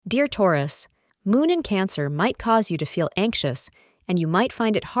Dear Taurus, Moon in Cancer might cause you to feel anxious, and you might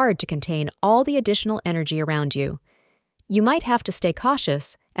find it hard to contain all the additional energy around you. You might have to stay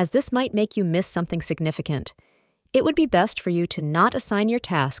cautious, as this might make you miss something significant. It would be best for you to not assign your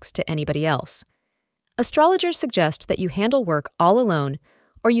tasks to anybody else. Astrologers suggest that you handle work all alone,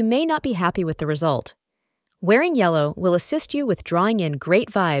 or you may not be happy with the result. Wearing yellow will assist you with drawing in great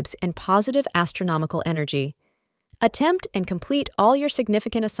vibes and positive astronomical energy. Attempt and complete all your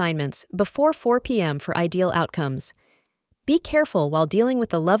significant assignments before 4 p.m. for ideal outcomes. Be careful while dealing with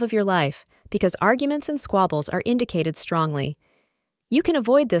the love of your life, because arguments and squabbles are indicated strongly. You can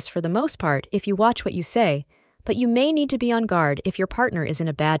avoid this for the most part if you watch what you say, but you may need to be on guard if your partner is in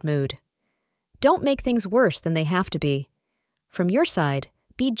a bad mood. Don't make things worse than they have to be. From your side,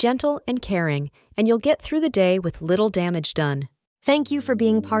 be gentle and caring, and you'll get through the day with little damage done. Thank you for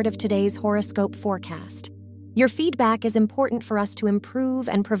being part of today's horoscope forecast. Your feedback is important for us to improve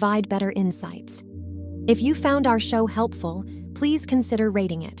and provide better insights. If you found our show helpful, please consider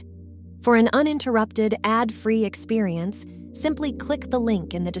rating it. For an uninterrupted, ad-free experience, simply click the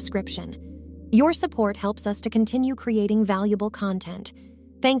link in the description. Your support helps us to continue creating valuable content.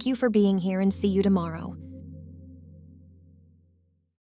 Thank you for being here and see you tomorrow.